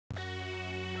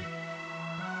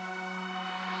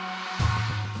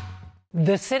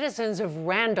The citizens of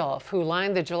Randolph who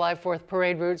lined the July 4th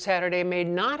parade route Saturday may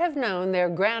not have known their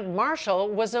Grand Marshal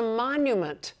was a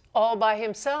monument all by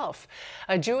himself.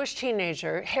 A Jewish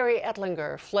teenager, Harry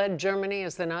Ettlinger, fled Germany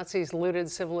as the Nazis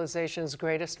looted civilization's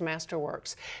greatest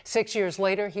masterworks. 6 years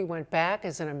later, he went back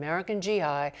as an American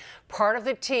GI, part of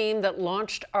the team that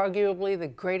launched arguably the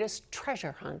greatest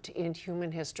treasure hunt in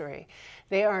human history.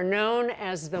 They are known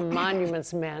as the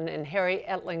Monument Men, and Harry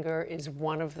Ettlinger is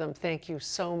one of them. Thank you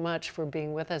so much for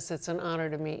being with us. It's an honor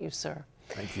to meet you, sir.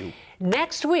 Thank you.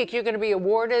 Next week, you're going to be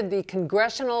awarded the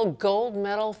Congressional Gold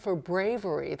Medal for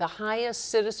Bravery, the highest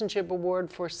citizenship award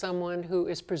for someone who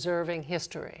is preserving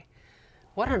history.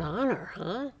 What an honor,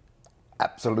 huh?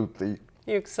 Absolutely.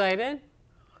 You excited?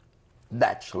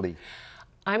 Naturally.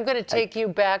 I'm going to take you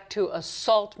back to a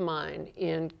salt mine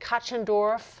in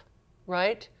Katschendorf,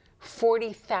 right?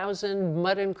 40,000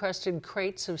 mud-encrusted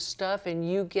crates of stuff, and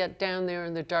you get down there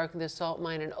in the dark of the salt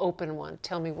mine and open one.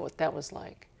 Tell me what that was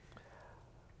like.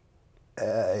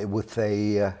 It was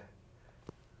a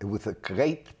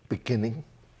great beginning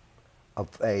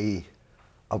of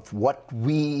what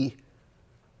we,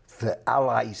 the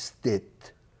Allies, did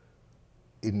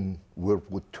in World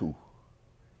War II.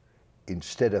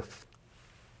 Instead of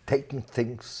taking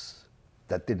things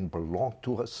that didn't belong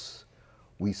to us,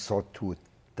 we saw to it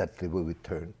that they were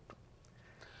returned.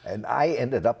 And I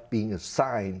ended up being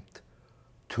assigned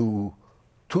to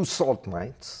 2 salt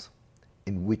mines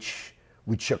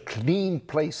which are clean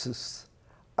places,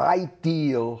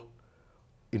 ideal.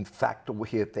 In fact, over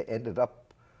here,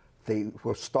 they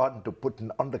were starting to put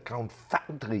in underground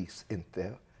factories in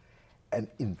there. And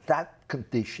in that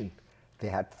condition, they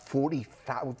had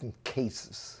 40,000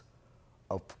 cases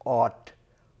of art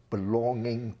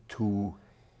belonging to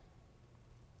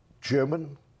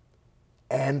German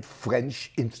and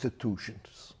French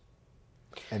institutions.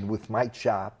 And with my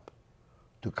job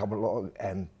to come along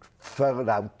and ferret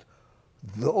out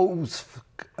those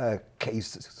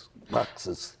cases,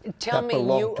 boxes that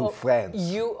belong to France.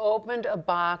 You opened a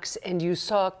box and you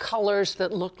saw colors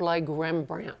that looked like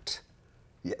Rembrandt.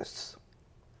 Yes.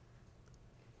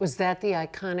 Was that the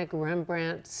iconic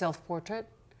Rembrandt self-portrait?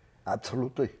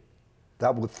 Absolutely.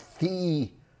 That was the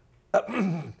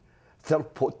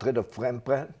self-portrait of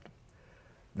Rembrandt.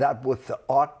 That was the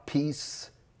art piece.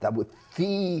 That was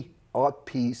the art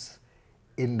piece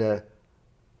in the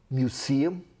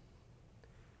museum,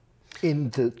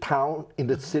 in the town, in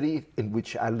the city in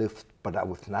which I lived, but I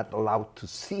was not allowed to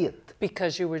see it.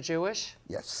 Because you were Jewish?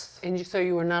 Yes. And so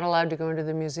you were not allowed to go into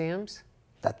the museums?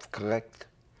 That's correct.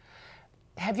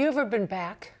 Have you ever been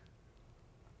back?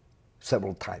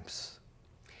 Several times.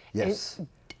 Yes.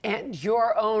 And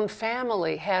your own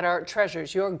family had art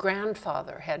treasures. Your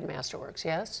grandfather had masterworks,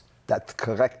 yes? That's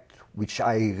correct, which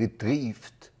I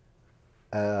retrieved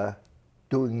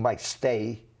during my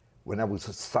stay when I was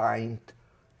assigned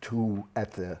to,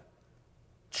 as a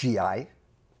GI,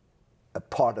 a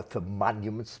part of the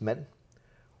Monument Men.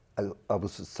 I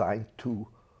was assigned to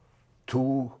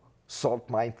 2 salt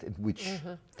mines in which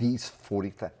these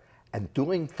 40,000. And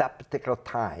during that particular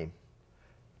time,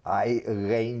 I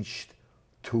arranged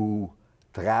to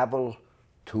travel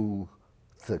to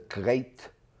the great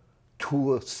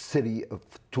tour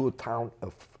town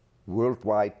of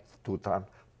worldwide tour town,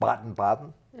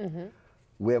 Baden-Baden,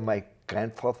 where my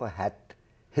grandfather had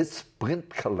his print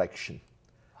collection,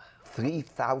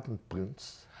 3,000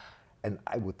 prints, and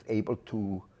I was able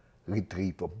to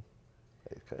retrieve them.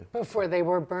 Okay. Before they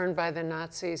were burned by the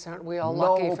Nazis, aren't we all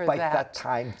lucky for that? No, by that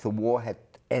time the war had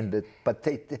ended, but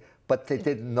they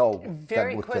didn't know.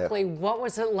 Very quickly, what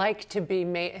was it like to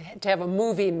have a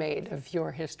movie made of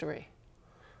your history?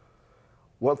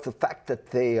 Well, the fact that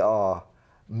they are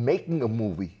making a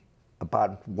movie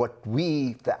about what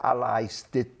we, the Allies,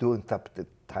 did during that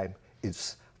time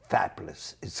is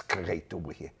fabulous. It's great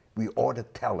over here. We ought to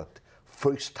tell it.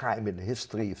 First time in the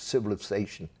history of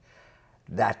civilization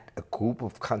that a group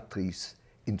of countries,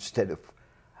 instead of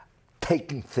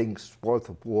taking things spoils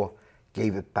of war,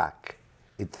 gave it back.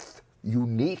 It's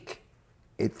unique.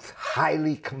 It's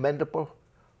highly commendable.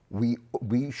 We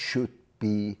should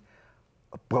be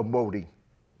promoting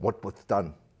what was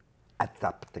done at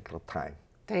that particular time.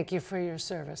 Thank you for your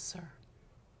service, sir.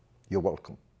 You're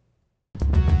welcome.